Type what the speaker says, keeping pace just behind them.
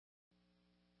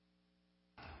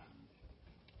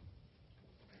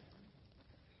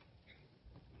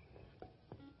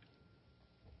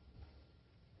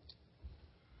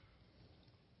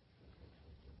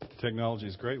Technology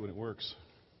is great when it works.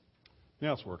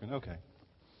 Now it's working. Okay. A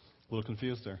little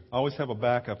confused there. I always have a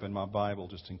backup in my Bible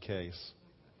just in case.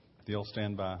 The old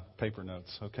standby paper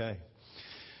notes. Okay.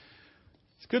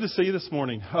 It's good to see you this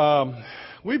morning.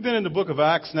 We've been in the book of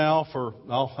Acts now for,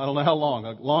 I don't know how long,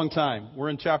 a long time. We're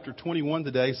in chapter 21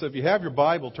 today. So if you have your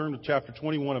Bible, turn to chapter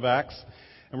 21 of Acts.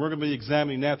 And we're going to be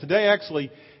examining that. Today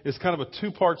actually is kind of a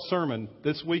two-part sermon.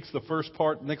 This week's the first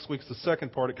part. Next week's the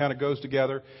second part. It kind of goes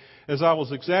together. As I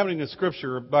was examining the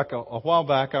scripture back a while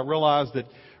back, I realized that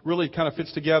really kind of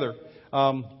fits together.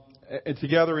 And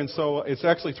so it's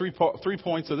actually three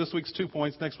points. So this week's 2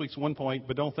 points, next week's 1 point.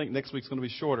 But don't think next week's going to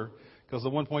be shorter, because the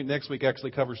 1 point next week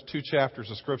actually covers 2 chapters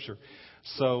of scripture.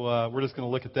 So we're just going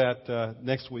to look at that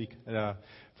next week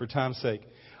for time's sake.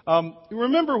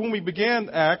 Remember when we began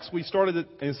Acts, we started it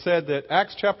and said that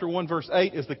Acts chapter 1 verse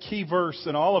 8 is the key verse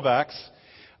in all of Acts.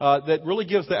 That really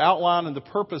gives the outline and the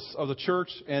purpose of the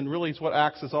church, and really it's what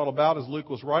Acts is all about, as Luke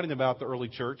was writing about the early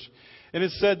church. And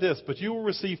it said this: "But you will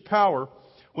receive power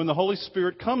when the Holy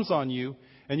Spirit comes on you,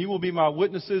 and you will be my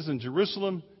witnesses in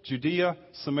Jerusalem, Judea,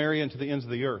 Samaria, and to the ends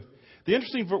of the earth." The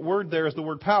interesting word there is the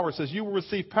word power. It says you will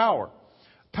receive power.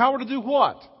 Power to do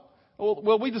what?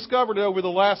 Well, we discovered over the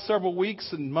last several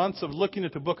weeks and months of looking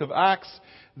at the book of Acts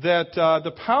that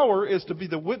the power is to be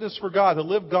the witness for God, to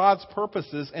live God's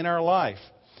purposes in our life.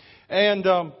 And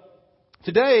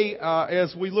today,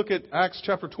 as we look at Acts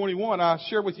chapter 21, I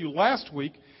shared with you last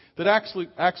week that actually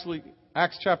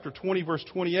Acts chapter 20, verse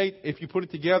 28, if you put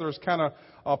it together, is kind of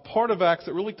a part of Acts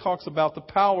that really talks about the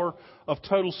power of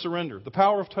total surrender, the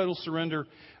power of total surrender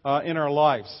in our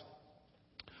lives.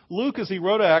 Luke, as he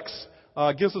wrote Acts,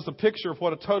 gives us a picture of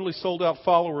what a totally sold-out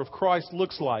follower of Christ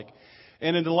looks like.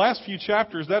 And in the last few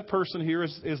chapters, that person here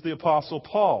is the Apostle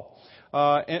Paul.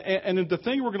 And the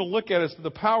thing we're going to look at is the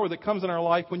power that comes in our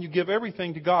life when you give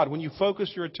everything to God, when you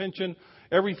focus your attention,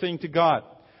 everything to God.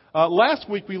 Last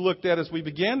week we looked at, as we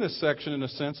began this section in a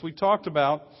sense, we talked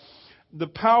about the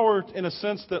power in a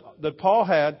sense that Paul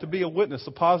had to be a witness,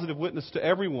 a positive witness to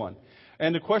everyone.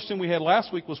 And the question we had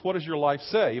last week was, what does your life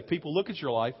say? If people look at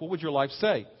your life, what would your life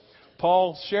say?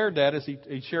 Paul shared that as he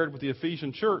shared with the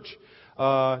Ephesian church,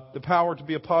 the power to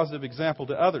be a positive example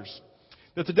to others.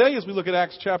 Now today, as we look at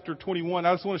Acts chapter 21,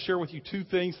 I just want to share with you 2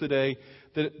 things today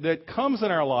that comes in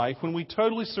our life when we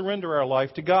totally surrender our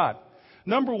life to God.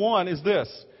 Number 1 is this: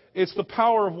 it's the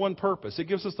power of one purpose. It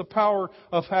gives us the power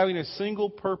of having a single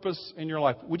purpose in your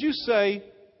life. Would you say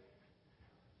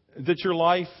that your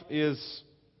life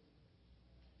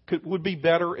would be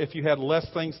better if you had less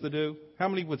things to do? How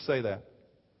many would say that?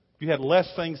 If you had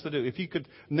less things to do. If you could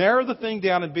narrow the thing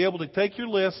down and be able to take your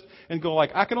list and go like,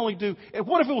 I can only do... And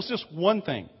what if it was just one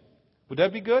thing? Would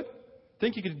that be good?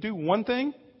 Think you could do one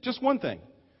thing? Just one thing.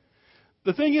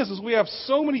 The thing is we have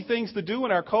so many things to do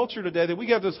in our culture today that we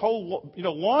have this whole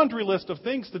laundry list of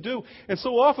things to do. And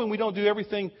so often we don't do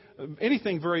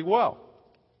anything very well.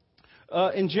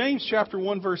 In James chapter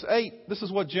 1 verse 8, this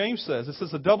is what James says. It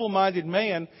says, "A double-minded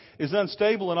man is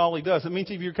unstable in all he does." It means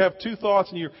if you have 2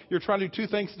 thoughts and you're trying to do 2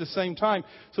 things at the same time.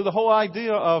 So the whole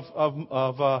idea of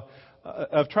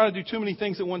trying to do too many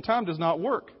things at one time does not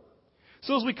work.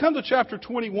 So as we come to chapter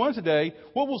 21 today,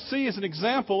 what we'll see is an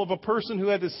example of a person who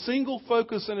had a single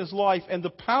focus in his life and the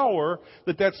power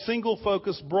that single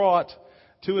focus brought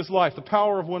to his life, the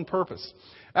power of one purpose.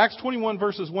 Acts 21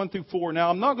 verses 1 through 4. Now,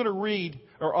 I'm not going to read,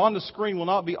 or on the screen will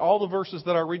not be all the verses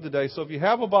that I read today. So if you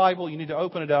have a Bible, you need to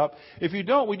open it up. If you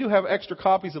don't, we do have extra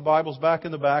copies of Bibles back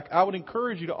in the back. I would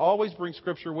encourage you to always bring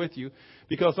Scripture with you,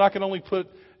 because I can only put,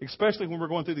 especially when we're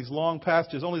going through these long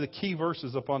passages, only the key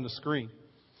verses up on the screen.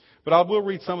 But I will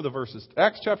read some of the verses.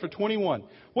 Acts chapter 21.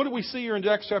 What do we see here in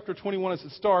Acts chapter 21 as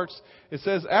it starts? It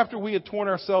says, after we had torn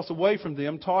ourselves away from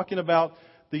them, talking about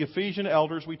the Ephesian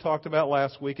elders we talked about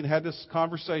last week and had this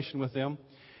conversation with them.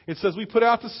 It says, we put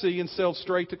out to sea and sailed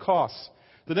straight to Kos.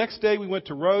 The next day we went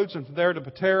to Rhodes, and from there to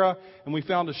Patara, and we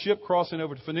found a ship crossing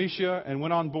over to Phoenicia and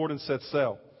went on board and set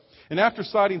sail. And after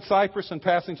sighting Cyprus and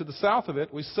passing to the south of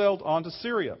it, we sailed on to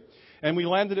Syria. And we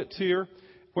landed at Tyre,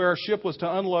 where our ship was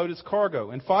to unload its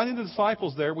cargo. And finding the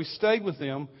disciples there, we stayed with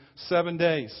them 7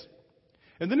 days.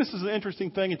 And then this is an interesting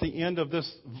thing at the end of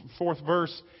this 4th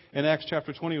verse in Acts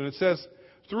chapter 21. It says,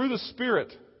 through the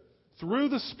Spirit,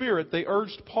 they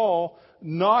urged Paul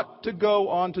not to go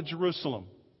on to Jerusalem.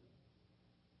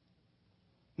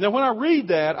 Now, when I read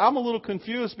that, I'm a little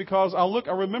confused, because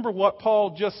I remember what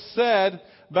Paul just said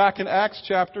back in Acts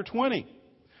chapter 20.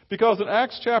 Because in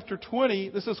Acts chapter 20,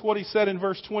 this is what he said in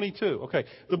verse 22. Okay,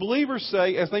 the believers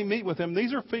say, as they meet with him,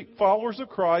 these are followers of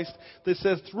Christ, that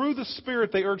says, through the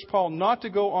Spirit, they urge Paul not to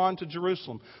go on to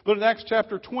Jerusalem. But in Acts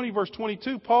chapter 20, verse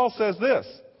 22, Paul says this: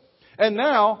 "And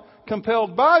now,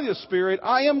 compelled by the Spirit,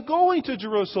 I am going to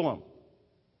Jerusalem,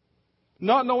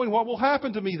 not knowing what will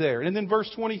happen to me there. And then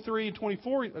verse 23 and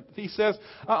 24, he says,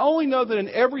 I only know that in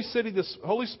every city the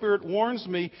Holy Spirit warns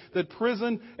me that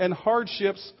prison and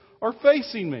hardships are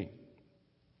facing me.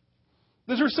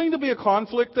 Does there seem to be a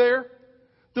conflict there?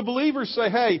 The believers say,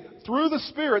 hey, through the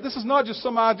Spirit, this is not just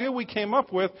some idea we came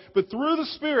up with, but through the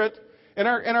Spirit and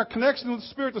our connection with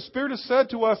the Spirit has said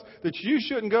to us that you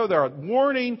shouldn't go there.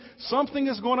 Warning, something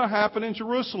is going to happen in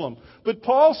Jerusalem. But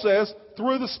Paul says,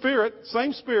 through the Spirit,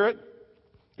 same Spirit,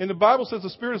 and the Bible says the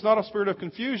Spirit is not a spirit of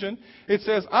confusion. It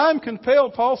says, I'm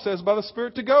compelled, Paul says, by the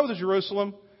Spirit to go to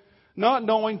Jerusalem, not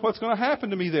knowing what's going to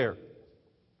happen to me there.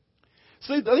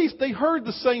 See, they heard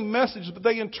the same message, but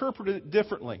they interpreted it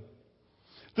differently.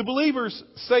 The believers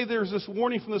say there's this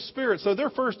warning from the Spirit. So their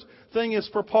first thing is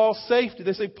for Paul's safety.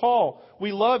 They say, Paul,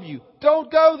 we love you.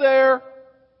 Don't go there.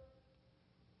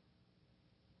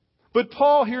 But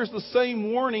Paul hears the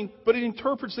same warning, but he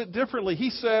interprets it differently. He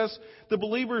says the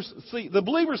believers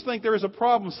think there is a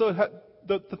problem, so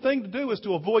the thing to do is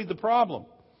to avoid the problem.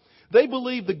 They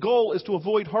believe the goal is to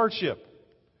avoid hardship.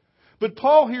 But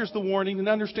Paul hears the warning and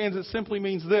understands it simply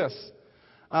means this: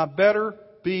 I better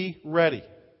be ready.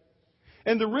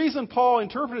 And the reason Paul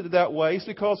interpreted it that way is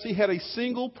because he had a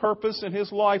single purpose in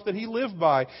his life that he lived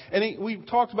by. And we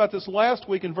talked about this last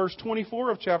week in verse 24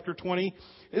 of chapter 20.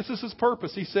 This is his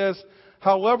purpose. He says,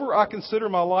 however, I consider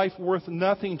my life worth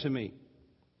nothing to me,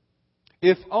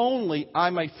 if only I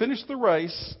may finish the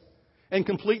race and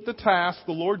complete the task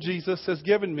the Lord Jesus has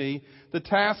given me, the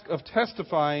task of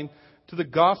testifying to the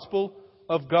gospel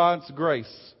of God's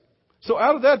grace. So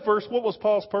out of that verse, what was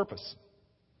Paul's purpose?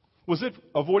 Was it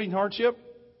avoiding hardship?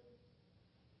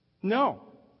 No.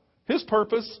 His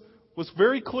purpose was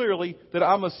very clearly that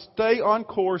I must stay on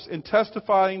course in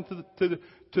testifying to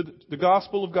the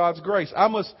gospel of God's grace. I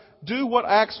must do what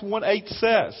Acts 1:8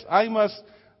 says. I must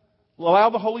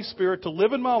allow the Holy Spirit to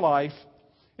live in my life,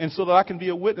 and so that I can be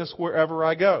a witness wherever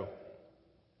I go.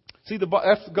 See,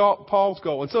 that's Paul's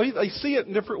goal. And so they see it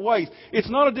in different ways. It's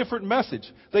not a different message.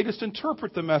 They just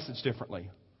interpret the message differently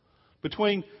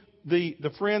between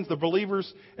the friends, the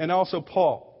believers, and also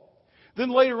Paul.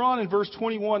 Then later on in verse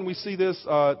 21, we see this,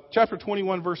 chapter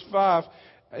 21, verse 5.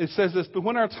 It says this, but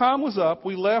when our time was up,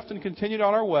 we left and continued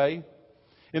on our way,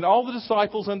 and all the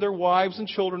disciples and their wives and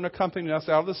children accompanied us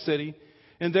out of the city,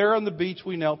 and there on the beach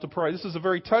we knelt to pray. This is a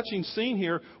very touching scene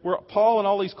here where Paul and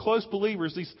all these close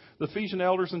believers, the Ephesian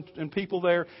elders and people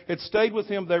there, had stayed with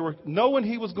him. They were knowing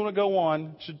he was going to go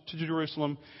on to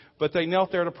Jerusalem, but they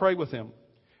knelt there to pray with him.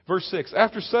 Verse 6,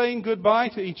 after saying goodbye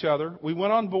to each other, we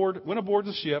went aboard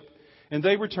the ship, and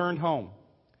they returned home.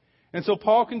 And so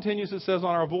Paul continues, it says,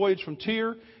 on our voyage from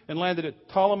Tyre and landed at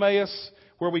Ptolemais,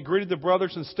 where we greeted the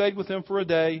brothers and stayed with them for a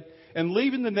day. And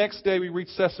leaving the next day, we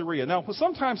reached Caesarea. Now,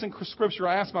 sometimes in Scripture,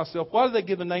 I ask myself, why do they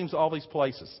give the names of all these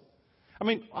places? I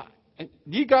mean, do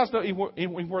you guys know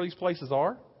where these places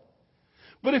are?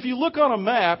 But if you look on a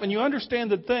map and you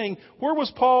understand the thing, where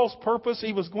was Paul's purpose?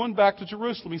 He was going back to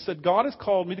Jerusalem. He said, God has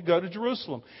called me to go to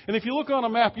Jerusalem. And if you look on a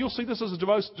map, you'll see this is the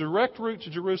most direct route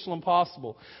to Jerusalem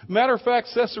possible. Matter of fact,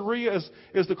 Caesarea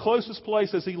is the closest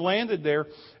place as he landed there,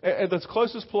 the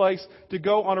closest place to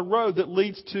go on a road that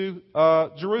leads to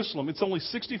Jerusalem. It's only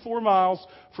 64 miles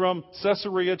from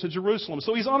Caesarea to Jerusalem.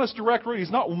 So he's on his direct route.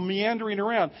 He's not meandering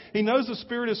around. He knows the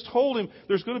Spirit has told him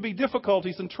there's going to be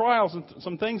difficulties and trials and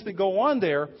some things that go on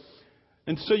there.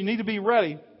 And so you need to be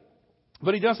ready.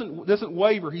 But he doesn't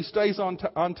waver. He stays on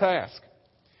task.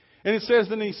 And it says,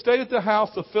 then he stayed at the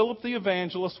house of Philip the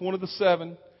evangelist, one of the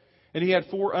 7, and he had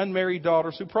 4 unmarried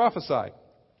daughters who prophesied.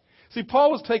 See,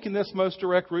 Paul was taking this most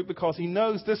direct route because he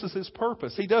knows this is his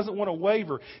purpose. He doesn't want to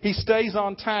waver. He stays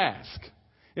on task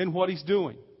in what he's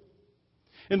doing.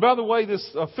 And by the way,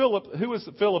 this Philip, who is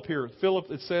Philip here? Philip,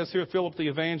 it says here, Philip the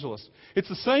evangelist. It's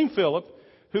the same Philip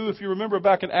who, if you remember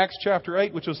back in Acts chapter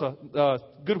 8, which was a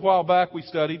good while back we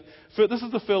studied, this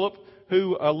is the Philip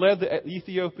who led the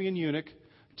Ethiopian eunuch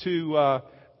to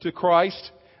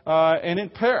Christ.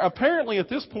 And apparently at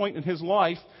this point in his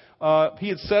life, he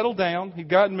had settled down, he'd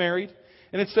gotten married,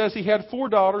 and it says he had 4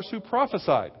 daughters who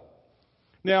prophesied.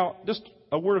 Now, just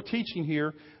a word of teaching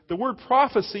here. The word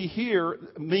prophecy here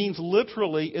means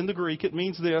literally in the Greek, it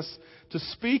means this: to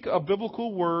speak a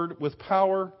biblical word with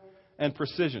power and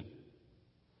precision.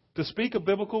 To speak a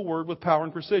biblical word with power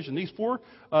and precision. These 4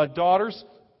 daughters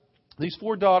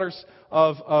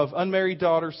of unmarried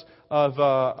daughters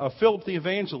of Philip the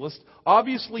evangelist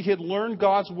obviously had learned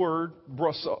God's word,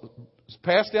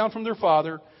 passed down from their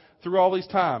father through all this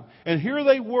time. And here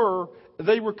they were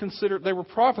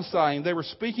prophesying, they were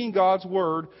speaking God's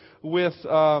word with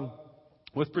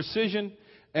precision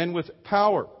and with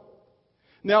power.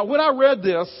 Now, when I read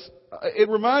this, it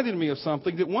reminded me of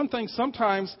something, that one thing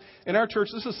sometimes in our church,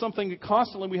 this is something that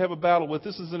constantly we have a battle with.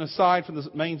 This is an aside from the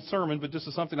main sermon, but this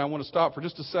is something I want to stop for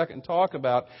just a second and talk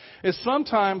about, is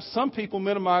sometimes some people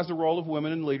minimize the role of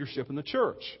women in leadership in the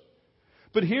church.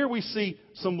 But here we see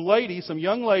some ladies, some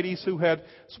young ladies who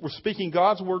were speaking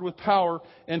God's word with power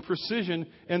and precision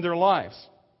in their lives.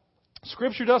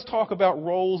 Scripture does talk about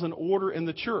roles and order in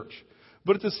the church,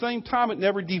 but at the same time, it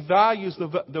never devalues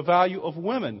the value of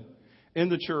women in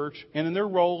the church and in their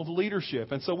role of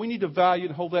leadership. And so we need to value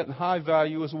and hold that in high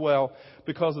value as well,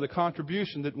 because of the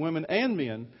contribution that women and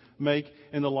men make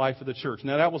in the life of the church.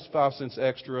 Now, that was 5 cents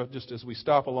extra just as we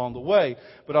stop along the way,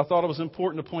 but I thought it was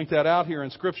important to point that out here in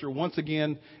Scripture once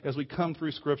again as we come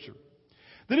through Scripture.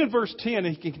 Then in verse 10,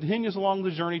 he continues along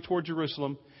the journey toward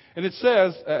Jerusalem, and it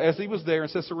says, as he was there in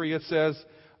Caesarea, it says,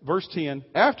 verse 10,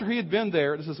 after he had been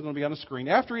there, this is going to be on the screen,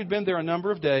 after he had been there a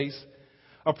number of days,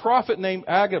 a prophet named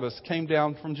Agabus came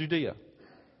down from Judea.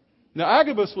 Now,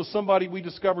 Agabus was somebody we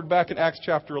discovered back in Acts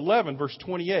chapter 11, verse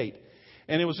 28.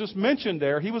 And it was just mentioned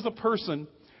there, he was a person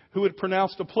who had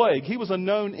pronounced a plague. He was a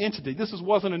known entity. This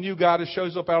wasn't a new guy that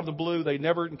shows up out of the blue they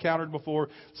never encountered before.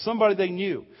 Somebody they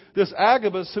knew. This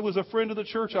Agabus, who was a friend of the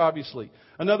church, obviously,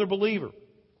 another believer.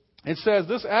 It says,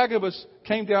 this Agabus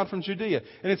came down from Judea.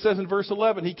 And it says in verse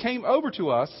 11, he came over to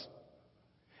us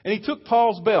and he took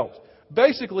Paul's belt.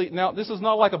 Basically, now this is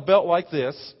not like a belt like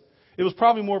this. It was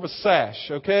probably more of a sash,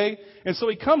 okay? And so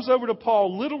he comes over to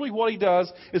Paul. Literally what he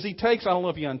does is he takes, I don't know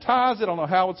if he unties it, I don't know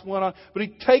how it's going on, but he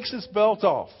takes his belt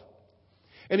off.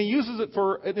 And he uses it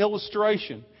for an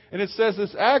illustration. And it says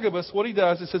this Agabus, what he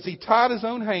does, it says he tied his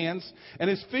own hands and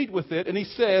his feet with it, and he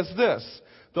says this,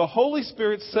 the Holy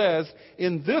Spirit says,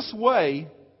 in this way,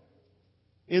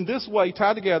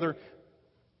 tied together,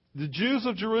 the Jews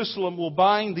of Jerusalem will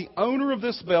bind the owner of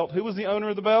this belt. Who was the owner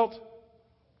of the belt?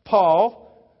 Paul.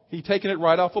 He'd taken it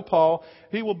right off of Paul.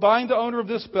 He will bind the owner of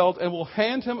this belt and will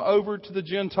hand him over to the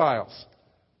Gentiles.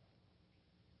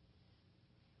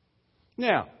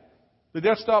 Now, did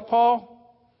that stop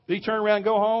Paul? Did he turn around and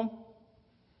go home?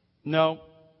 No.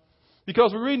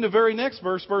 Because we read in the very next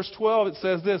verse, verse 12, it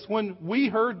says this, when we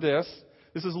heard this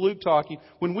is Luke talking,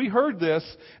 when we heard this,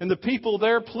 and the people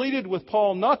there pleaded with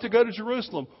Paul not to go to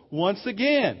Jerusalem, once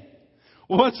again,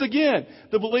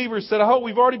 the believers said, "Oh,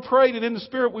 we've already prayed, and in the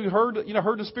Spirit we heard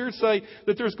the Spirit say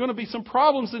that there's going to be some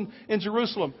problems in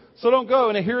Jerusalem, so don't go."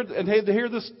 And they hear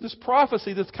this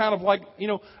prophecy that's kind of like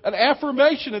an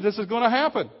affirmation that this is going to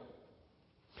happen.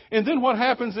 And then what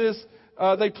happens is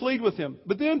they plead with him,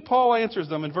 but then Paul answers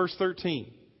them in verse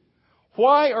 13.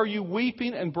 Why are you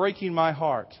weeping and breaking my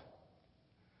heart?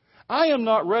 I am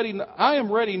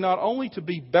ready not only to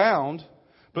be bound,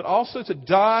 but also to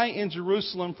die in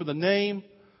Jerusalem for the name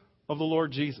of the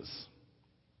Lord Jesus.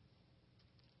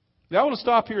 Now I want to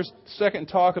stop here a second and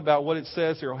talk about what it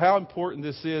says here, how important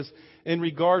this is in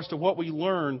regards to what we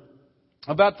learn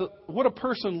about what a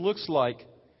person looks like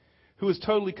who is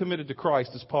totally committed to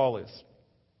Christ, as Paul is.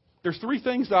 There's 3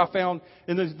 things that I found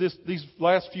in these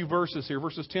last few verses here,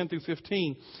 verses 10 through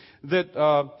 15,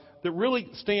 that really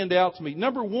stand out to me.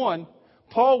 Number 1,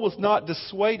 Paul was not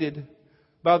dissuaded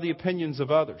by the opinions of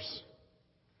others.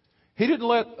 He didn't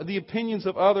let the opinions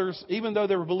of others, even though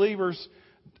they were believers,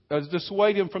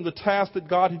 dissuade him from the task that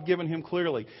God had given him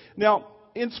clearly. Now,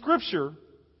 in Scripture,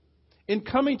 in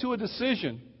coming to a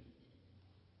decision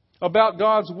about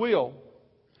God's will,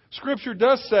 Scripture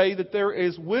does say that there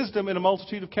is wisdom in a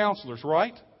multitude of counselors,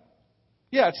 right?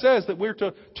 Yeah, it says that we're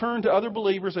to turn to other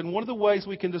believers, and one of the ways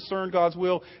we can discern God's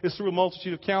will is through a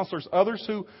multitude of counselors. Others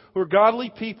who are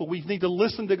godly people, we need to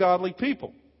listen to godly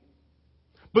people.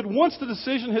 But once the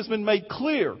decision has been made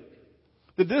clear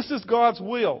that this is God's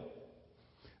will,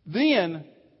 then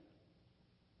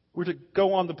we're to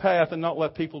go on the path and not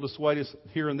let people dissuade us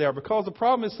here and there. Because the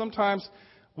problem is sometimes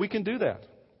we can do that.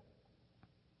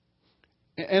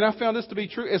 And I found this to be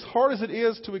true. As hard as it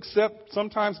is to accept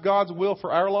sometimes God's will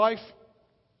for our life,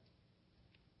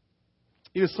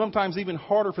 it is sometimes even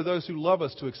harder for those who love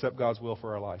us to accept God's will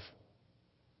for our life.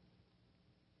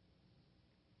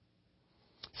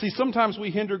 See, sometimes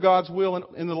we hinder God's will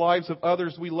in the lives of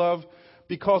others we love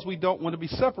because we don't want to be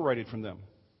separated from them.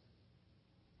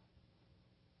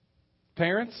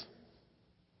 Parents,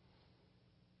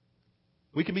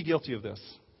 we can be guilty of this.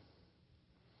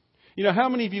 How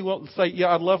many of you will say, yeah,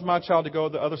 I'd love my child to go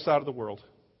to the other side of the world?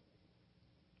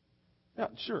 Yeah,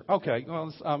 sure. Okay.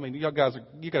 Well, you got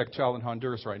a child in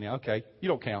Honduras right now. Okay. You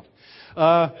don't count.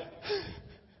 But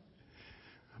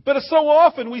so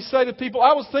often we say to people,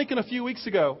 I was thinking a few weeks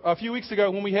ago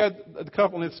when we had the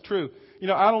couple, and it's true.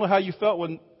 I don't know how you felt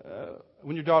when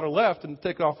when your daughter left and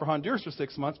take off for Honduras for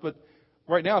 6 months, but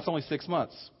right now it's only 6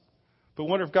 months. But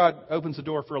wonder if God opens the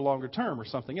door for a longer term or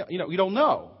something. You don't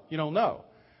know. You don't know.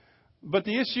 But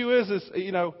the issue is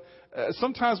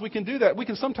sometimes we can do that. We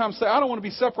can sometimes say, I don't want to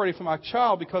be separated from my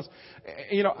child because,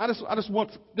 I just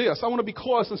want this. I want to be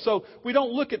close. And so we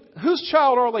don't look at whose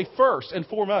child are they first and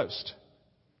foremost?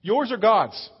 Yours or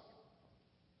God's?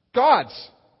 God's.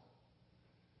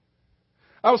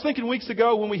 I was thinking weeks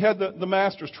ago when we had the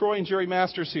Masters, Troy and Jerry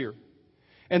Masters here.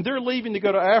 And they're leaving to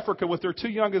go to Africa with their two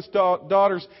youngest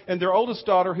daughters, and their oldest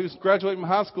daughter, who's graduating from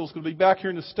high school, is going to be back here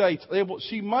in the States.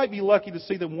 She might be lucky to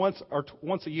see them once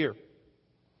a year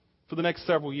for the next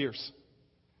several years.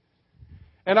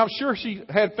 And I'm sure she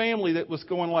had family that was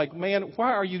going like, man,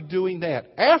 why are you doing that?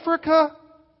 Africa?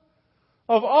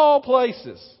 Of all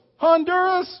places.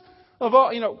 Honduras? Of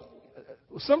all,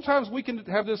 sometimes we can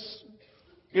have this,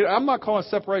 I'm not calling it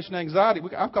separation anxiety.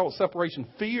 I'm calling it separation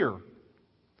fear.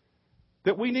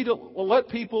 That we need to let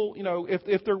people,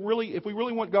 if we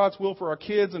really want God's will for our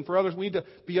kids and for others, we need to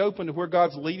be open to where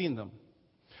God's leading them.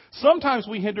 Sometimes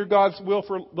we hinder God's will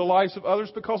for the lives of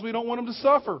others because we don't want them to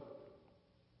suffer.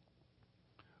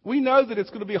 We know that it's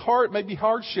going to be hard, maybe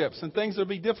hardships and things that will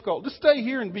be difficult. Just stay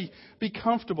here and be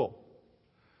comfortable.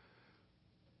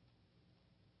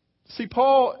 See,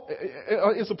 Paul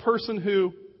is a person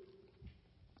who's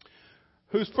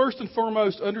first and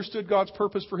foremost understood God's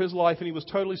purpose for his life, and he was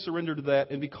totally surrendered to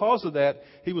that. And because of that,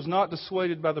 he was not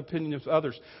dissuaded by the opinion of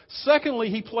others. Secondly,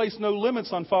 he placed no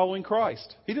limits on following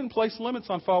Christ. He didn't place limits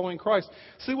on following Christ.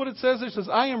 See what it says? It says,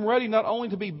 I am ready not only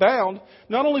to be bound,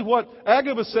 not only what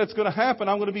Agabus said is going to happen,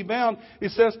 I'm going to be bound.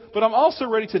 It says, but I'm also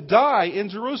ready to die in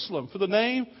Jerusalem for the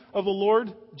name of the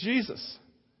Lord Jesus.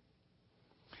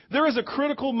 There is a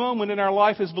critical moment in our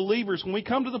life as believers when we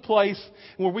come to the place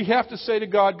where we have to say to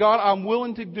God, God, I'm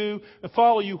willing to do and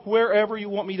follow you wherever you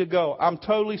want me to go. I'm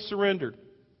totally surrendered.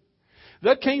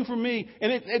 That came from me.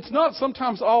 And it's not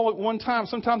sometimes all at one time.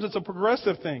 Sometimes it's a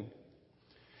progressive thing.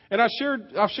 And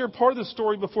I've shared part of this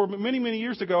story before, but many, many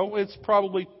years ago, it's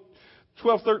probably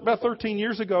about 13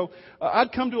 years ago,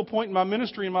 I'd come to a point in my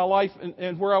ministry in my life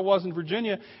and where I was in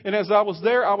Virginia. And as I was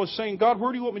there, I was saying, God,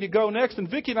 where do you want me to go next? And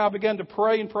Vicki and I began to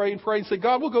pray and pray and pray and say,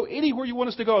 God, we'll go anywhere you want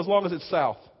us to go as long as it's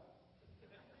south.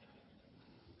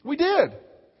 We did.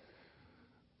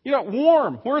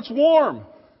 Warm, where it's warm.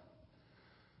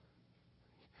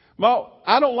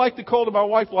 I don't like the cold, and my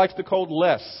wife likes the cold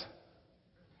less.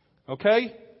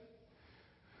 Okay?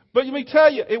 But let me tell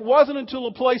you, it wasn't until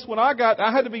a place when I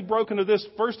had to be broken to this,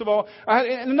 first of all,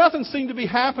 and nothing seemed to be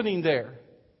happening there.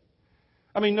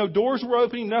 I mean, no doors were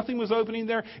opening, nothing was opening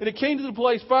there. And it came to the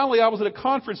place, finally, I was at a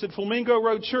conference at Flamingo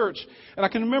Road Church, and I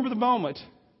can remember the moment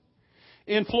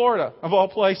in Florida, of all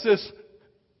places,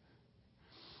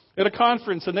 at a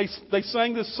conference, and they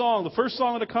sang this song, the first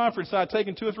song at a conference. I had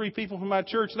taken 2 or 3 people from my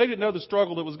church. They didn't know the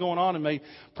struggle that was going on in me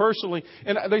personally.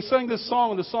 And they sang this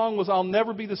song, and the song was, I'll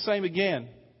Never Be the Same Again.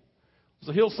 It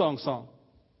was a Hillsong song.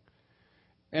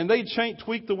 And they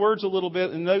tweaked the words a little bit,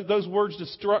 and those words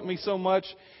just struck me so much.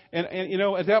 And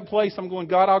at that place, I'm going,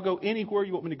 God, I'll go anywhere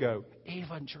you want me to go.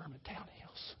 Even Germantown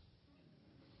Hills.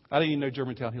 I didn't even know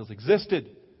Germantown Hills existed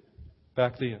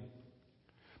back then.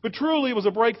 But truly, it was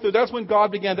a breakthrough. That's when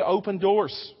God began to open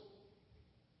doors.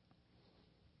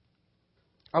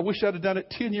 I wish I'd have done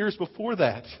it 10 years before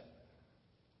that.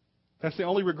 That's the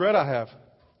only regret I have.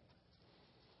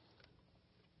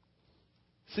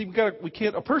 See,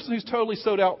 a person who's totally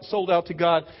sold out to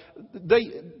God,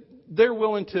 they're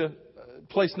willing to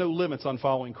place no limits on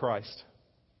following Christ.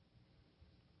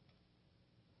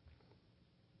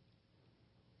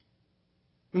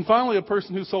 And finally, a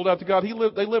person who's sold out to God,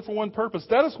 they live for one purpose.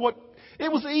 That is what,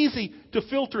 it was easy to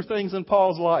filter things in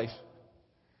Paul's life.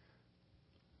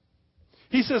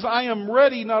 He says, I am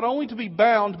ready not only to be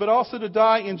bound, but also to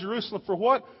die in Jerusalem. For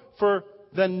what? For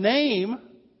the name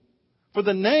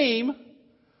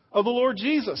of the Lord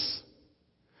Jesus.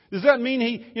 Does that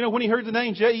mean when he heard the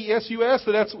name Jesus,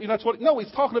 that's what? No,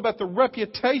 he's talking about the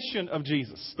reputation of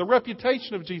Jesus. The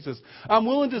reputation of Jesus. I'm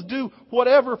willing to do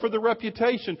whatever for the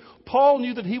reputation. Paul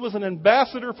knew that he was an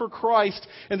ambassador for Christ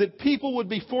and that people would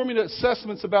be forming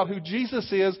assessments about who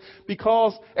Jesus is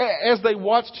because as they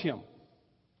watched him.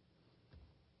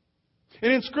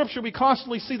 And in Scripture, we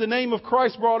constantly see the name of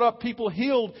Christ brought up. People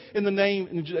healed in the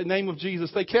name of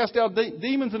Jesus. They cast out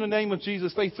demons in the name of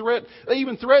Jesus. They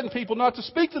even threatened people not to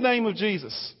speak the name of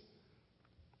Jesus.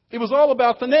 It was all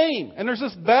about the name. And there's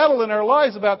this battle in our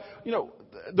lives about,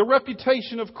 the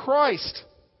reputation of Christ.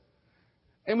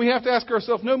 And we have to ask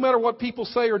ourselves, no matter what people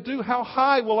say or do, how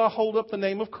high will I hold up the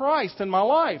name of Christ in my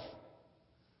life?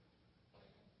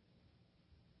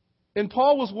 And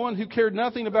Paul was one who cared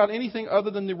nothing about anything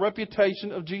other than the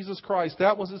reputation of Jesus Christ.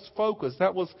 That was his focus.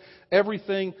 That was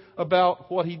everything about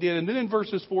what he did. And then in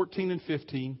verses 14 and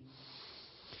 15,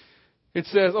 it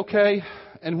says, okay,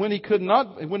 and when he would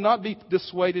not be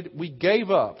dissuaded, we gave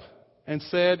up and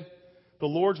said, the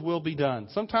Lord's will be done.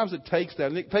 Sometimes it takes that,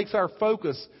 and it takes our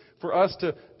focus for us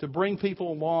to bring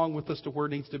people along with us to where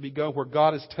it needs to be going, where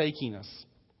God is taking us.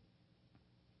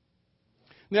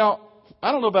 Now,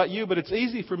 I don't know about you, but it's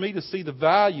easy for me to see the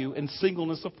value in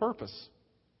singleness of purpose.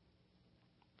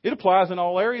 It applies in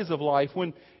all areas of life.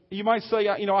 When you might say,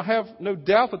 I have no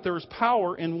doubt that there is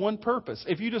power in one purpose.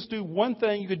 If you just do one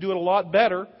thing, you could do it a lot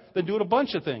better than doing a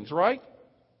bunch of things, right?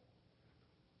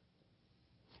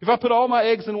 If I put all my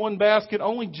eggs in one basket,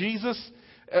 only Jesus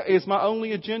is my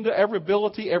only agenda, every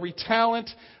ability, every talent,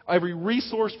 every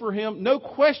resource for Him, no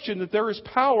question that there is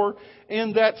power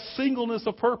in that singleness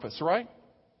of purpose, right?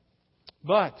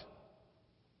 But,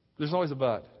 there's always a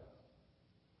but.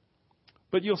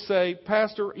 But you'll say,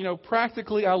 Pastor,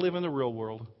 practically I live in the real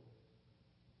world.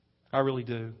 I really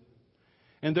do.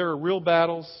 And there are real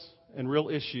battles and real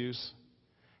issues.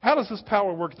 How does this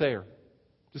power work there?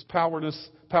 This power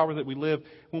that we live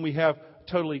when we have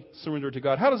totally surrendered to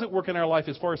God. How does it work in our life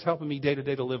as far as helping me day to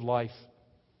day to live life?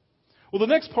 Well, the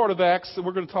next part of Acts that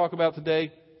we're going to talk about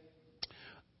today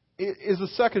is the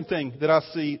second thing that I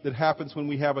see that happens when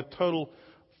we have a total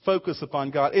focus upon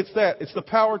God. It's the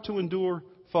power to endure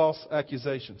false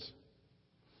accusations.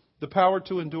 The power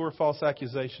to endure false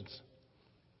accusations.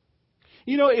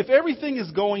 If everything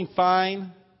is going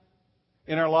fine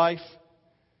in our life,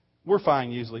 we're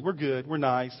fine usually. We're good. We're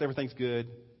nice. Everything's good.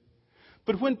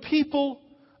 But when people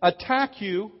attack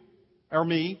you or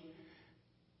me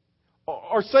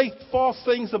or say false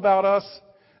things about us,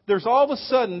 there's all of a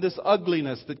sudden this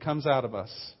ugliness that comes out of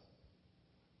us.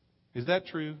 Is that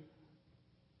true?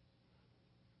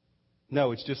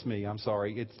 No, it's just me. I'm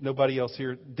sorry. It's nobody else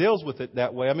here deals with it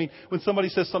that way. I mean, when somebody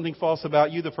says something false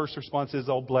about you, the first response is,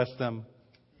 "Oh, bless them."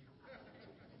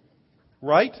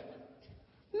 Right?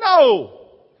 No!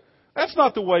 That's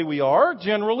not the way we are,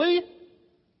 generally.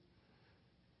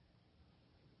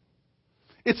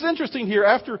 It's interesting here,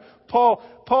 after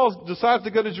Paul decides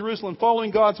to go to Jerusalem,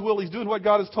 following God's will, he's doing what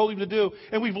God has told him to do.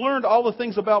 And we've learned all the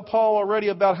things about Paul already,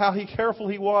 about how careful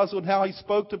he was and how he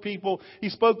spoke to people. He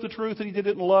spoke the truth and he did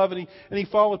it in love and he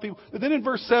followed people. But then in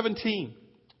verse 17,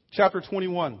 chapter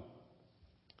 21,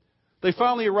 they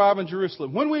finally arrive in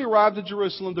Jerusalem. When we arrived in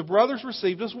Jerusalem, the brothers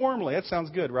received us warmly. That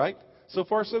sounds good, right? So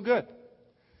far, so good.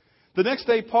 The next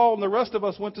day, Paul and the rest of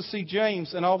us went to see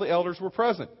James, and all the elders were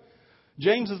present.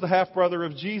 James is the half-brother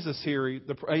of Jesus here.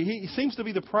 He seems to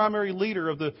be the primary leader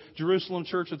of the Jerusalem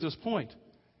church at this point.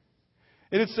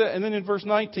 And then in verse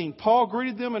 19, Paul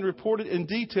greeted them and reported in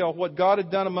detail what God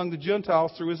had done among the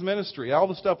Gentiles through his ministry. All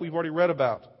the stuff we've already read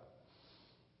about.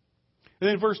 And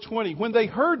then in verse 20, when they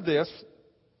heard this,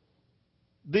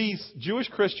 these Jewish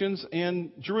Christians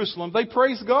in Jerusalem, they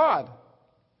praised God.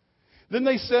 Then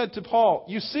they said to Paul,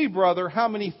 "You see, brother, how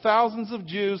many thousands of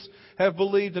Jews have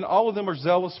believed, and all of them are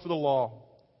zealous for the law."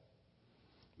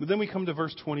 But then we come to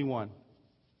verse 21.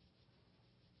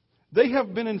 They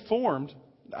have been informed,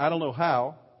 I don't know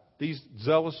how, these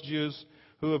zealous Jews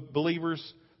who have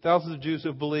believers, thousands of Jews who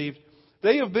have believed,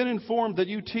 they have been informed that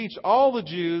you teach all the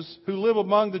Jews who live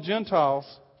among the Gentiles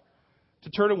to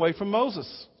turn away from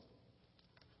Moses,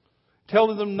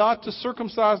 telling them not to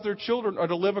circumcise their children or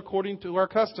to live according to our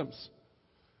customs.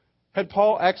 Had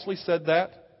Paul actually said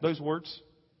those words?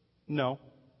 No.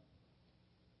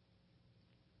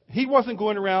 He wasn't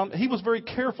going around. He was very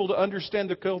careful to understand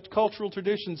the cultural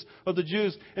traditions of the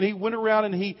Jews. And he went around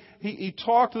and he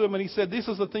talked to them and he said, this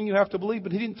is the thing you have to believe.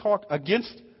 But he didn't talk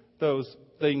against those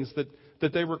things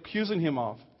that they were accusing him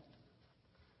of.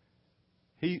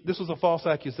 This was a false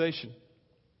accusation.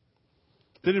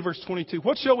 Then in verse 22,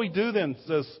 what shall we do then,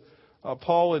 says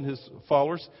Paul and his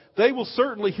followers? They will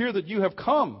certainly hear that you have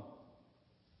come.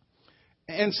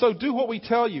 And so do what we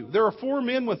tell you. There are 4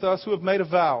 men with us who have made a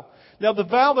vow. Now the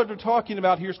vow that they're talking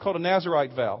about here is called a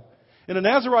Nazirite vow. And a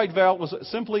Nazirite vow was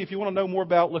simply, if you want to know more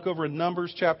about it, look over in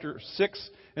Numbers chapter 6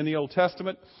 in the Old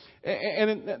Testament.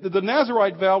 And the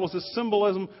Nazirite vow was a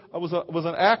symbolism, was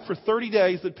an act for 30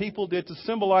 days that people did to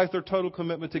symbolize their total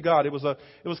commitment to God. It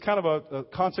was kind of a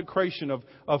consecration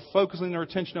of focusing their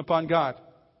attention upon God.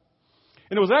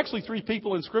 And it was actually 3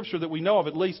 people in Scripture that we know of,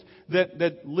 at least,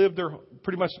 that lived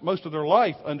pretty much most of their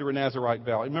life under a Nazirite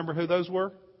vow. Remember who those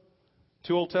were?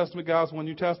 2 Old Testament guys, 1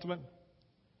 New Testament.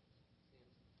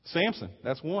 Samson,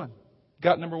 that's 1.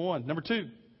 Got number 1. Number 2,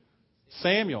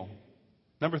 Samuel.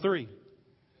 Number 3,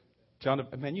 John.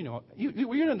 Man, you know,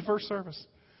 were you in the first service?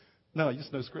 No, you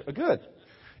just know Scripture. Good.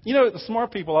 You know, the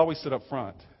smart people always sit up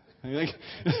front.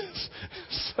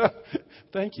 So,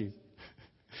 thank you.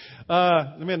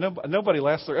 Nobody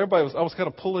last service. I was kind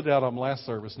of pulling it out on last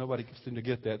service. Nobody seemed to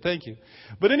get that. Thank you.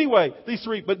 But anyway,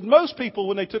 but most people,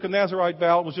 when they took a Nazirite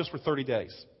vow, it was just for 30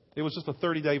 days. It was just a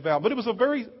 30-day vow. But it was a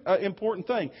very important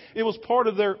thing. It was part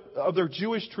of their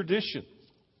Jewish tradition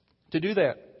to do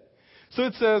that. So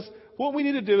it says, what we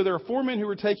need to do, there are 4 men who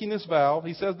are taking this vow.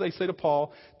 They say to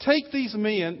Paul, take these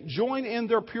men, join in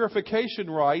their purification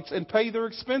rites, and pay their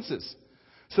expenses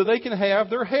so they can have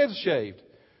their heads shaved.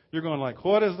 You're going like,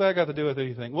 what has that got to do with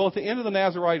anything? Well, at the end of the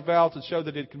Nazirite vow, to show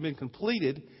that it had been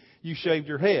completed, you shaved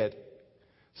your head.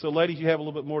 So ladies, you have a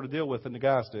little bit more to deal with than the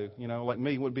guys do. You know, like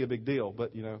me, it wouldn't be a big deal.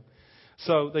 But, you know,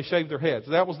 so they shaved their heads.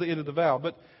 That was the end of the vow.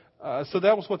 But so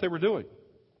that was what they were doing.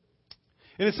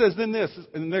 And it says then this,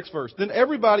 in the next verse, then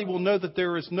everybody will know that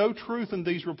there is no truth in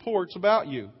these reports about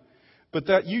you, but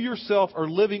that you yourself are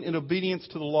living in obedience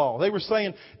to the law. They were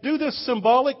saying, do this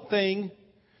symbolic thing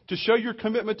to show your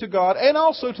commitment to God and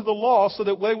also to the law so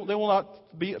that they will not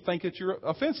think that you're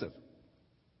offensive.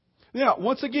 Now,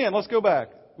 once again, let's go back.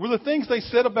 Were the things they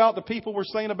said about the people were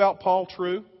saying about Paul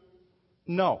true?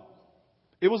 No.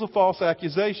 It was a false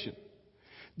accusation.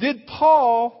 Did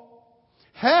Paul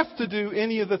have to do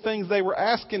any of the things they were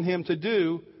asking him to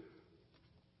do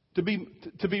to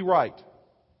be right?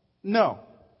 No.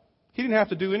 He didn't have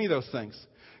to do any of those things.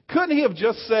 Couldn't he have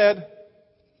just said,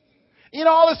 you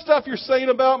know, all this stuff you're saying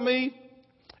about me,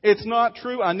 it's not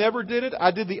true. I never did it.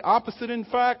 I did the opposite, in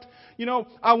fact. You know,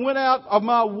 I went out of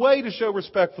my way to show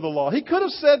respect for the law. He could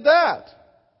have said that.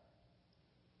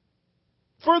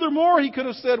 Furthermore, he could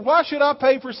have said, why should I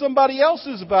pay for somebody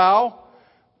else's vow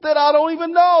that I don't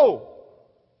even know?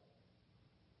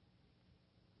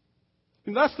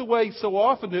 And that's the way so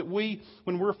often that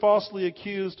when we're falsely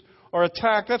accused or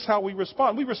attacked, that's how we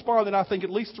respond. We respond in, I think, at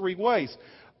least 3 ways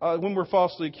when we're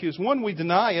falsely accused. 1, we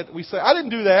deny it. We say, I didn't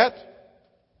do that.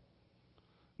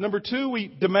 Number 2, we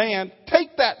demand,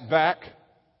 take that back.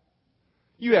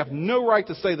 You have no right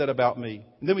to say that about me.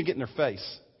 And then we get in their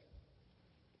face.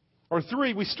 Or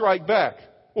 3, we strike back.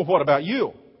 Well, what about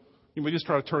you? And we just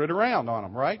try to turn it around on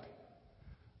them, right?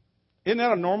 Isn't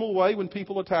that a normal way when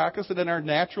people attack us? Isn't that our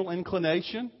natural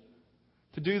inclination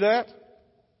to do that?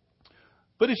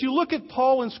 But if you look at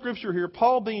Paul in Scripture here,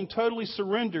 Paul being totally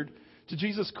surrendered to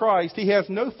Jesus Christ, he has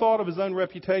no thought of his own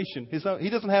reputation. He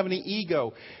doesn't have any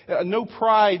ego, no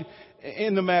pride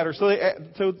in the matter.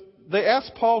 So they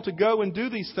asked Paul to go and do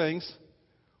these things.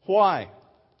 Why?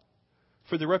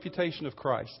 For the reputation of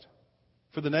Christ,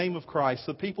 for the name of Christ,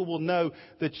 so people will know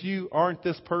that you aren't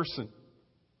this person.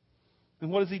 And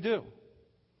what does he do?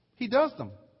 He does them.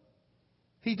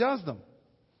 He does them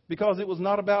because it was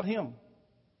not about him.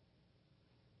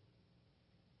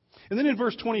 And then in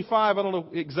verse 25, I don't know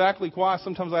exactly why.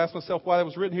 Sometimes I ask myself why that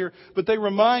was written here. But they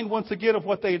remind once again of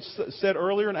what they had said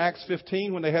earlier in Acts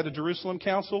 15 when they had the Jerusalem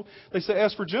Council. They say,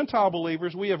 as for Gentile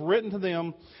believers, we have written to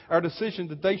them our decision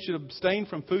that they should abstain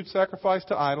from food sacrificed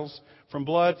to idols, from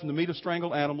blood, from the meat of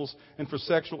strangled animals, and for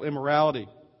sexual immorality.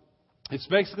 It's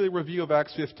basically a review of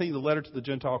Acts 15, the letter to the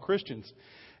Gentile Christians.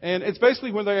 And it's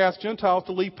basically when they ask Gentiles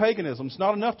to leave paganism. It's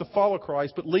not enough to follow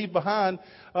Christ, but leave behind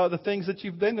the things that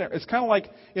you've been there. It's kind of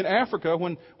like in Africa,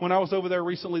 when I was over there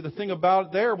recently, the thing about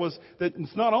it there was that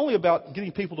it's not only about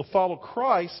getting people to follow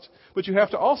Christ, but you have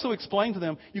to also explain to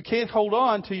them you can't hold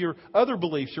on to your other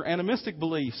beliefs, your animistic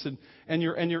beliefs, and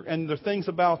the things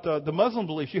about the Muslim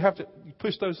beliefs. You have to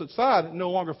push those aside and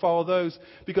no longer follow those,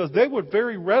 because they would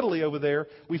very readily over there,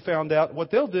 we found out,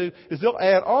 what they'll do is they'll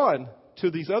add on to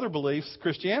these other beliefs,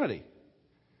 Christianity.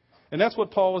 And that's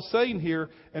what Paul is saying here,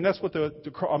 and that's what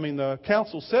the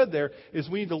council said there, is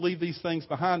we need to leave these things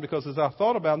behind, because as I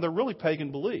thought about them, they're really pagan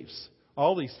beliefs.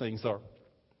 All these things are.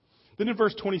 Then in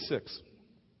verse 26,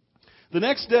 the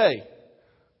next day,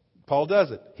 Paul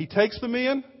does it. He takes the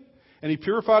men, and he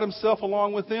purified himself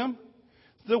along with them.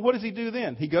 So what does he do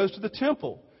then? He goes to the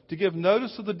temple to give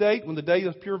notice of the date when the day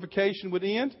of purification would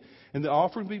end, and the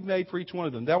offering would be made for each one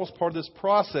of them. That was part of this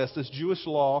process, this Jewish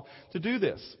law, to do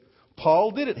this.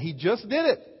 Paul did it. He just did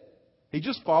it. He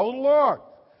just followed along.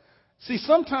 See,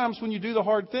 sometimes when you do the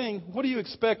hard thing, what do you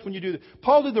expect when you do that?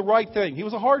 Paul did the right thing. He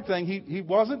was a hard thing. He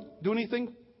wasn't doing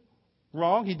anything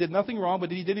wrong. He did nothing wrong, but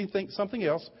he did something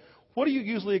else. What do you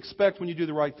usually expect when you do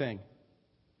the right thing?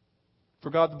 For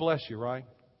God to bless you, right?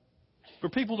 For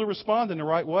people to respond in the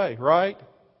right way, right?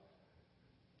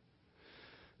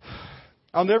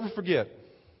 I'll never forget.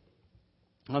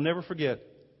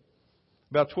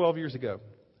 About 12 years ago,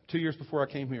 2 years before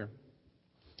I came here,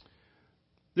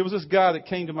 there was this guy that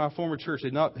came to my former church.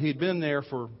 He had been there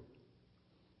for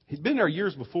He'd been there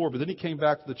years before, but then he came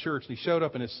back to the church and he showed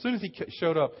up. And as soon as he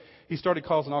showed up, he started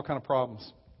causing all kind of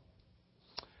problems.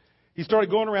 He started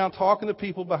going around talking to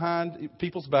people behind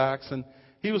people's backs, and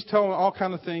he was telling all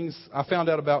kind of things I found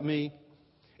out about me.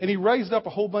 And he raised up a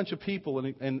whole bunch of people,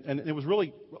 and it was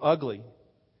really ugly.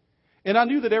 And I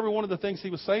knew that every one of the things he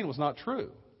was saying was not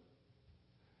true.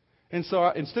 And so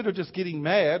instead of just getting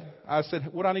mad, I said,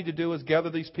 what I need to do is gather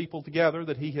these people together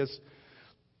that he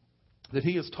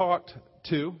has talked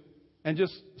to, and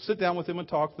just sit down with them and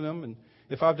talk to them. And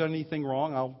if I've done anything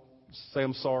wrong, I'll say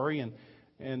I'm sorry, and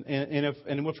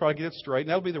we'll try to get it straight. And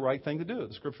that'll be the right thing to do,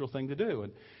 the scriptural thing to do.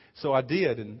 And so I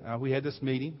did, and we had this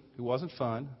meeting. It wasn't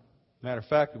fun. Matter of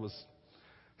fact,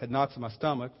 had knots in my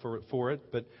stomach for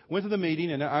it. But went to the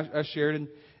meeting, and I shared,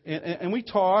 and we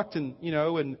talked, and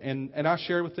I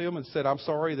shared with them and said, I'm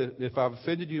sorry that if I've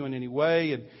offended you in any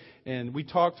way, and we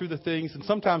talked through the things. And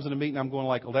sometimes in a meeting, I'm going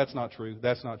like, oh, that's not true,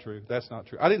 that's not true, that's not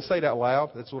true. I didn't say that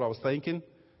loud. That's what I was thinking.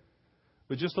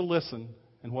 But just to listen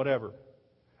and whatever.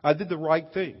 I did the right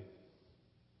thing.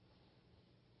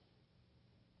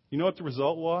 You know what the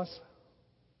result was?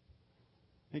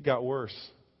 It got worse.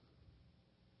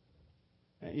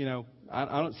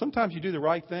 Sometimes you do the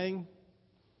right thing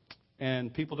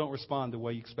and people don't respond the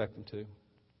way you expect them to.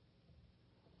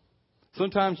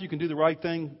 Sometimes you can do the right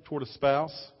thing toward a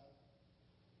spouse,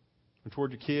 or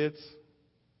toward your kids,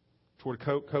 toward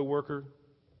a co-worker,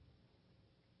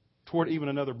 toward even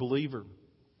another believer,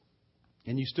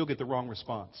 and you still get the wrong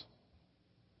response.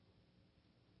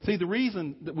 See, the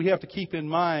reason that we have to keep in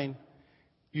mind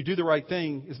you do the right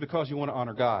thing is because you want to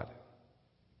honor God.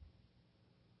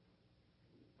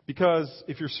 Because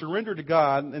if you're surrendered to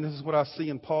God, and this is what I see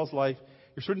in Paul's life,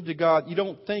 you're surrendered to God, you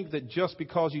don't think that just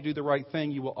because you do the right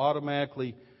thing, you will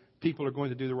automatically, people are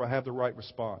going to have the right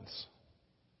response.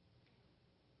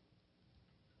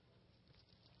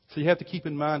 So you have to keep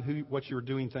in mind what you're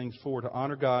doing things for, to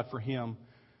honor God for Him.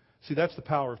 See, that's the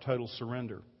power of total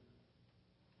surrender,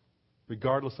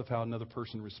 regardless of how another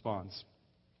person responds.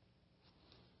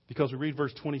 Because we read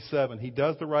verse 27, he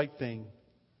does the right thing.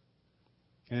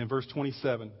 And in verse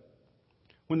 27,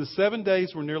 when the 7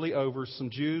 days were nearly over, some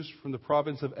Jews from the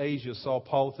province of Asia saw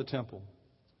Paul at the temple.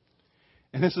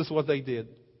 And this is what they did.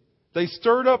 They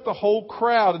stirred up the whole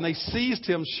crowd and they seized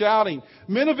him, shouting,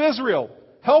 "Men of Israel,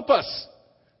 help us!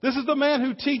 This is the man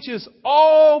who teaches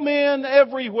all men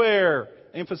everywhere."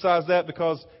 I emphasize that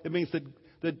because it means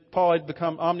that Paul had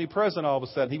become omnipresent all of a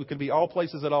sudden. He could be all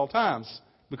places at all times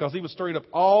because he was stirring up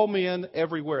all men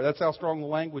everywhere. That's how strong the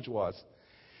language was.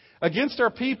 Against our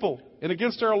people and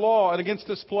against our law and against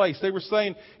this place. They were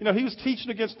saying, he was teaching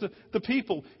against the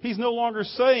people. He's no longer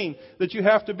saying that you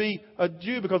have to be a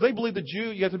Jew, because they believe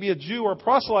you have to be a Jew or a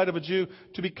proselyte of a Jew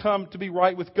to be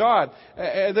right with God.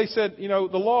 And they said,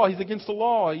 the law, he's against the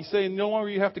law. He's saying no longer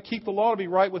you have to keep the law to be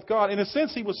right with God. In a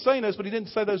sense, he was saying this, but he didn't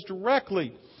say those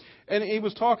directly. And he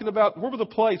was talking about where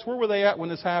were they at when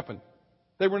this happened?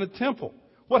 They were in a temple.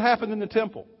 What happened in the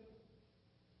temple?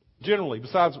 Generally,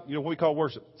 besides what we call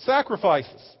worship,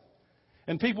 sacrifices.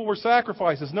 And people were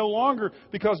sacrifices. No longer,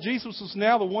 because Jesus was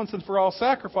now the once and for all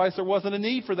sacrifice, there wasn't a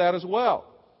need for that as well.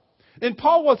 And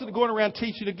Paul wasn't going around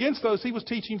teaching against those. He was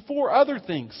teaching for other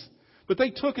things. But they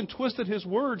took and twisted his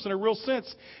words in a real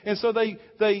sense. And so they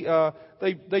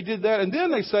did that. And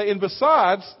then they say, and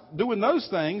besides doing those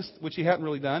things, which he hadn't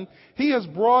really done, he has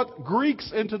brought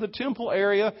Greeks into the temple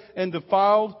area and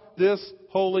defiled this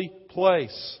holy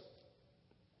place.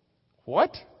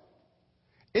 What?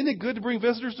 Isn't it good to bring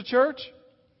visitors to church?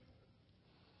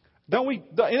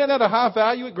 Isn't that a high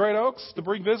value at Great Oaks to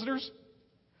bring visitors?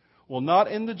 Well,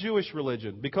 not in the Jewish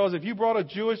religion. Because if you brought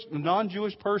a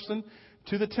non-Jewish person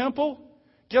to the temple,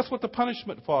 guess what the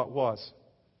punishment was?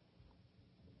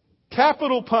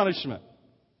 Capital punishment.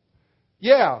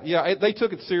 Yeah, they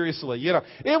took it seriously. It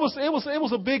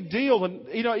was a big deal. And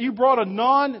you brought a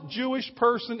non-Jewish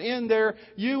person in there,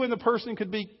 you and the person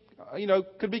could be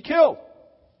killed.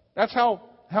 That's how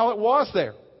it was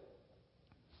there.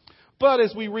 But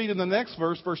as we read in the next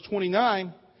verse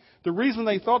 29, the reason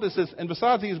they thought this is, and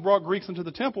besides he has brought Greeks into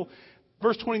the temple,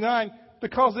 verse 29,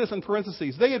 because this in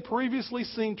parentheses, they had previously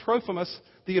seen Trophimus,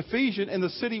 the Ephesian, in the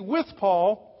city with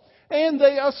Paul, and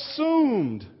they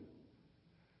assumed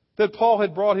that Paul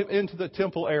had brought him into the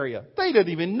temple area. They didn't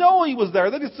even know he was there.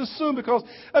 They just assumed because,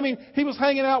 he was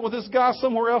hanging out with this guy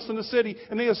somewhere else in the city,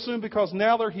 and they assumed because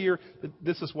now they're here that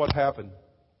this is what happened.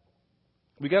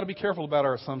 We got to be careful about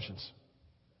our assumptions,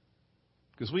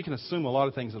 because we can assume a lot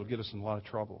of things that will get us in a lot of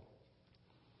trouble.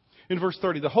 In verse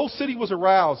 30, the whole city was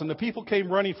aroused, and the people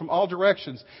came running from all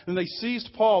directions. And they seized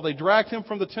Paul. They dragged him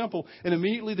from the temple, and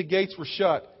immediately the gates were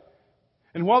shut.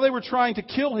 And while they were trying to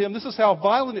kill him, this is how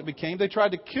violent it became. They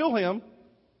tried to kill him.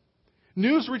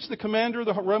 News reached the commander of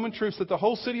the Roman troops that the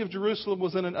whole city of Jerusalem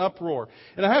was in an uproar.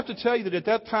 And I have to tell you that at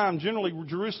that time, generally,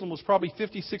 Jerusalem was probably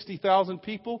 50, 60,000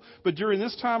 people. But during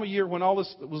this time of year when all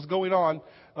this was going on,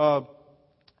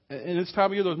 in this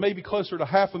time of year, there was maybe closer to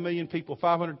 500,000 people,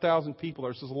 500,000 people.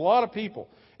 There's a lot of people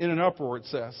in an uproar, it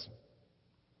says.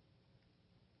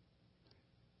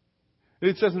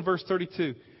 It says in verse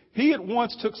 32, he at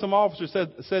once took some officers,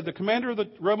 said the commander of the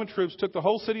Roman troops took the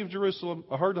whole city of Jerusalem,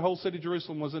 heard the whole city of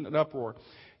Jerusalem was in an uproar.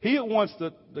 He at once,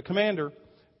 the commander,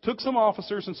 took some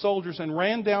officers and soldiers and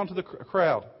ran down to the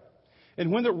crowd.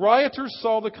 And when the rioters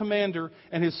saw the commander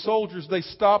and his soldiers, they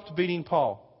stopped beating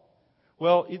Paul.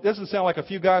 Well, it doesn't sound like a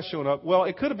few guys showing up. Well,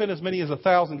 it could have been as many as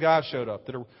 1,000 guys showed up.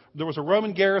 There was a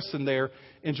Roman garrison there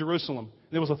in Jerusalem.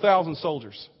 There was 1,000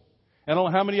 soldiers. I don't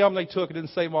know how many of them they took. It didn't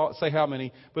say how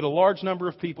many, but a large number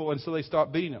of people, and so they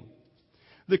stopped beating him.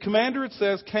 The commander, it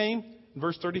says, came, in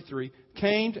verse 33,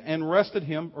 came and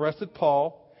arrested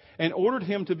Paul, and ordered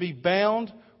him to be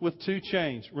bound with 2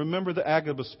 chains. Remember the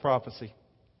Agabus prophecy.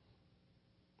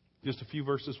 Just a few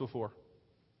verses before.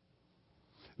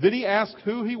 Then he asked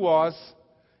who he was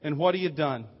and what he had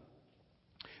done.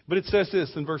 But it says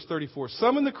this in verse 34.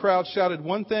 Some in the crowd shouted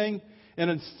one thing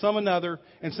and some another.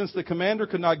 And since the commander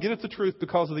could not get at the truth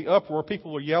because of the uproar,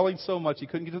 people were yelling so much he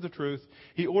couldn't get at the truth,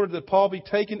 he ordered that Paul be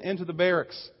taken into the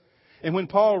barracks. And when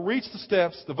Paul reached the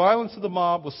steps, the violence of the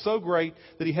mob was so great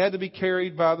that he had to be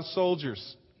carried by the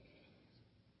soldiers.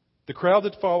 The crowd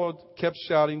that followed kept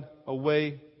shouting,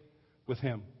 "Away with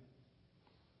him."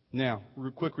 Now,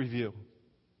 quick review.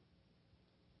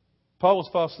 Paul was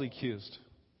falsely accused.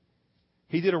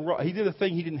 He did a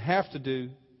thing he didn't have to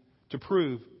do to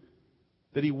prove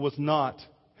that he was not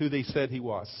who they said he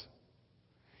was.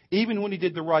 Even when he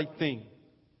did the right thing,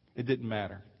 it didn't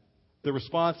matter. The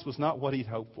response was not what he'd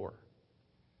hoped for.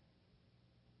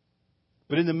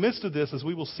 But in the midst of this, as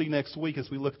we will see next week, as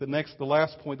we look at the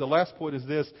last point is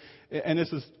this, and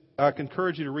this is, I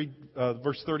encourage you to read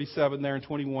verse 37 there in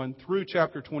 21 through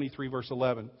chapter 23, verse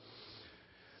 11.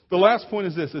 The last point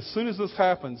is this. As soon as this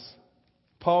happens,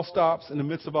 Paul stops in the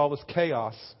midst of all this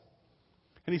chaos.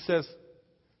 And he says,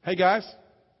 Hey guys,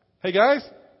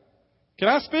 can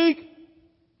I speak?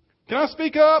 Can I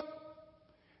speak up?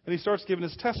 And he starts giving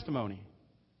his testimony.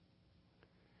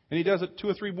 And he does it 2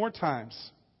 or 3 more times.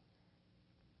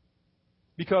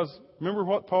 Because remember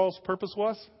what Paul's purpose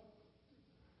was?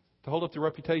 To hold up the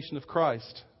reputation of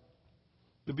Christ.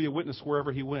 To be a witness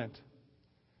wherever he went.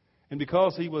 And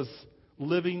because he was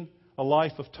living a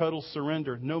life of total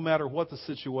surrender, no matter what the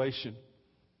situation,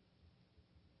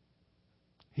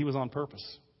 he was on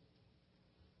purpose.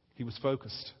 He was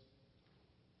focused.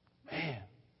 Man,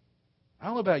 I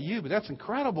don't know about you, but that's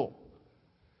incredible.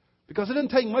 Because it doesn't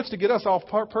take much to get us off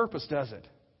purpose, does it?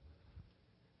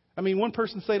 I mean, one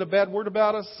person saying a bad word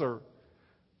about us or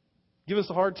give us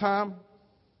a hard time.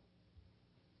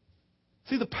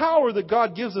 See, the power that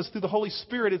God gives us through the Holy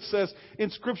Spirit, it says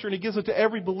in Scripture, and He gives it to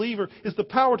every believer, is the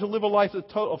power to live a life of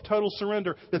total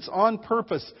surrender, that's on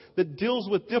purpose, that deals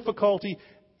with difficulty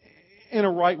in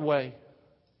a right way.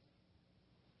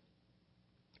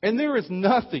 And there is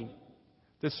nothing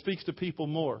that speaks to people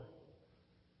more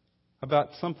about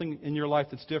something in your life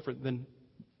that's different than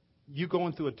you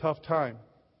going through a tough time,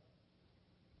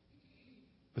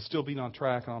 but still being on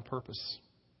track and on purpose,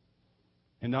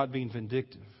 and not being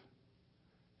vindictive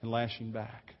and lashing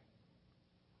back.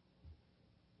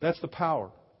 That's the power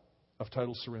of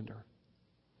total surrender.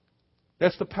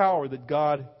 That's the power that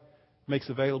God makes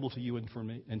available to you and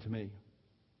to me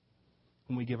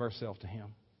when we give ourselves to Him.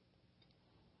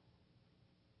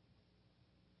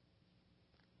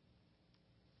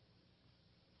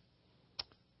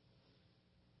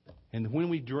 And when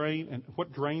we drain, and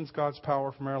what drains God's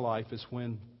power from our life is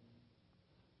when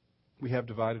we have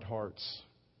divided hearts.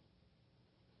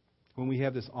 When we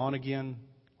have this on-again,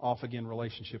 off-again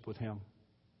relationship with Him.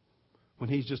 When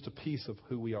He's just a piece of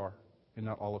who we are and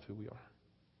not all of who we are.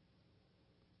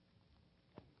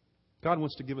 God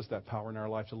wants to give us that power in our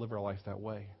life to live our life that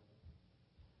way.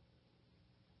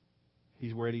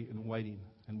 He's ready and waiting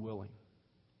and willing.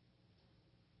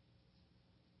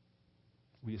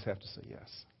 We just have to say yes,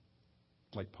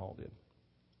 like Paul did.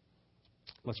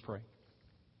 Let's pray.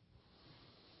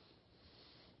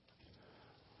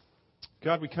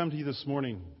 God, we come to You this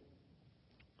morning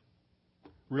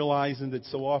realizing that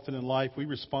so often in life we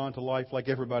respond to life like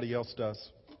everybody else does.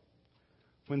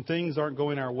 When things aren't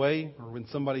going our way, or when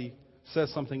somebody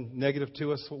says something negative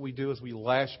to us, what we do is we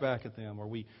lash back at them, or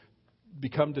we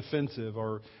become defensive,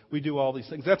 or we do all these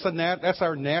things. That's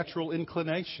our natural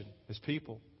inclination as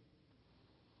people.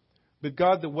 But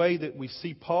God, the way that we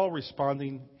see Paul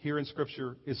responding here in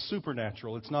Scripture is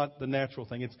supernatural. It's not the natural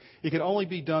thing. It can only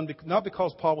be done not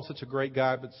because Paul was such a great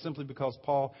guy, but simply because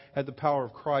Paul had the power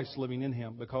of Christ living in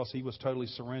him, because he was totally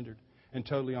surrendered and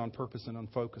totally on purpose and on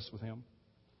focus with him.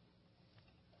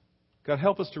 God,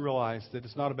 help us to realize that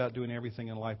it's not about doing everything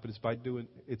in life, but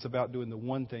it's about doing the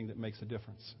one thing that makes a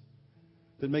difference.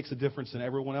 That makes a difference in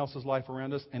everyone else's life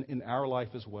around us and in our life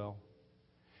as well.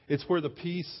 It's where the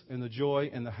peace and the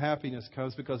joy and the happiness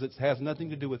comes, because it has nothing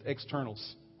to do with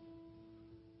externals.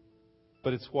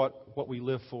 But it's what we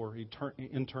live for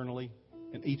internally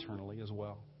and eternally as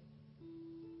well.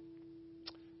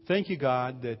 Thank you,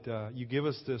 God, that you give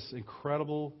us this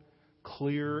incredible,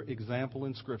 clear example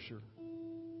in Scripture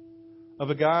of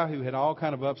a guy who had all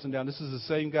kind of ups and downs. This is the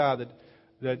same guy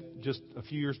that just a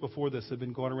few years before this had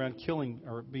been going around killing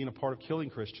or being a part of killing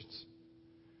Christians.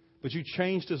 But you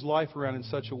changed his life around in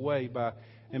such a way by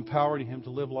empowering him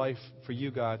to live life for you,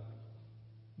 God,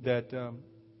 that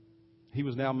he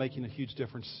was now making a huge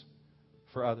difference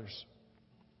for others.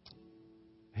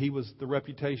 The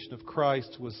reputation of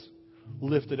Christ was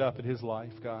lifted up in his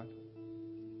life, God.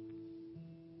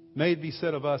 May it be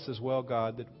said of us as well,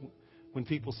 God, that when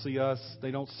people see us,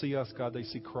 they don't see us, God, they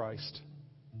see Christ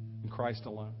and Christ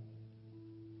alone.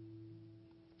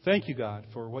 Thank you, God,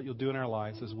 for what you'll do in our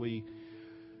lives as we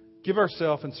give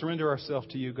ourselves and surrender ourselves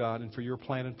to you, God, and for your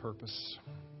plan and purpose.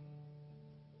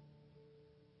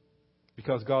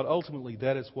 Because, God, ultimately,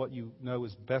 that is what you know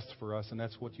is best for us, and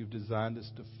that's what you've designed us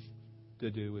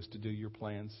to do, is to do your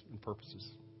plans and purposes.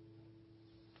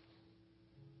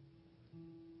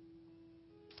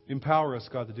 Empower us,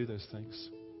 God, to do those things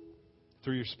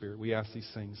through your Spirit. We ask these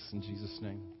things in Jesus'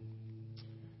 name.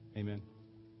 Amen.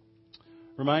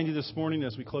 Remind you this morning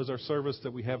as we close our service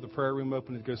that we have the prayer room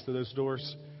open. It goes through those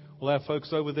doors. We'll have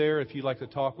folks over there if you'd like to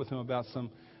talk with them about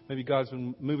maybe God's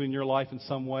been moving in your life in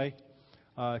some way.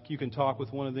 You can talk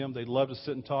with one of them. They'd love to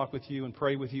sit and talk with you and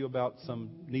pray with you about some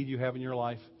need you have in your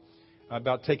life,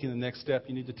 about taking the next step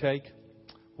you need to take,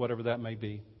 whatever that may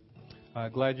be.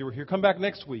 Glad you were here. Come back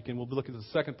next week and we'll be looking at the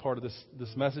second part of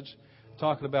this message,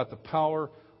 talking about the power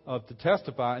to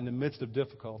testify in the midst of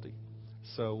difficulty.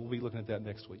 So we'll be looking at that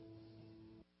next week.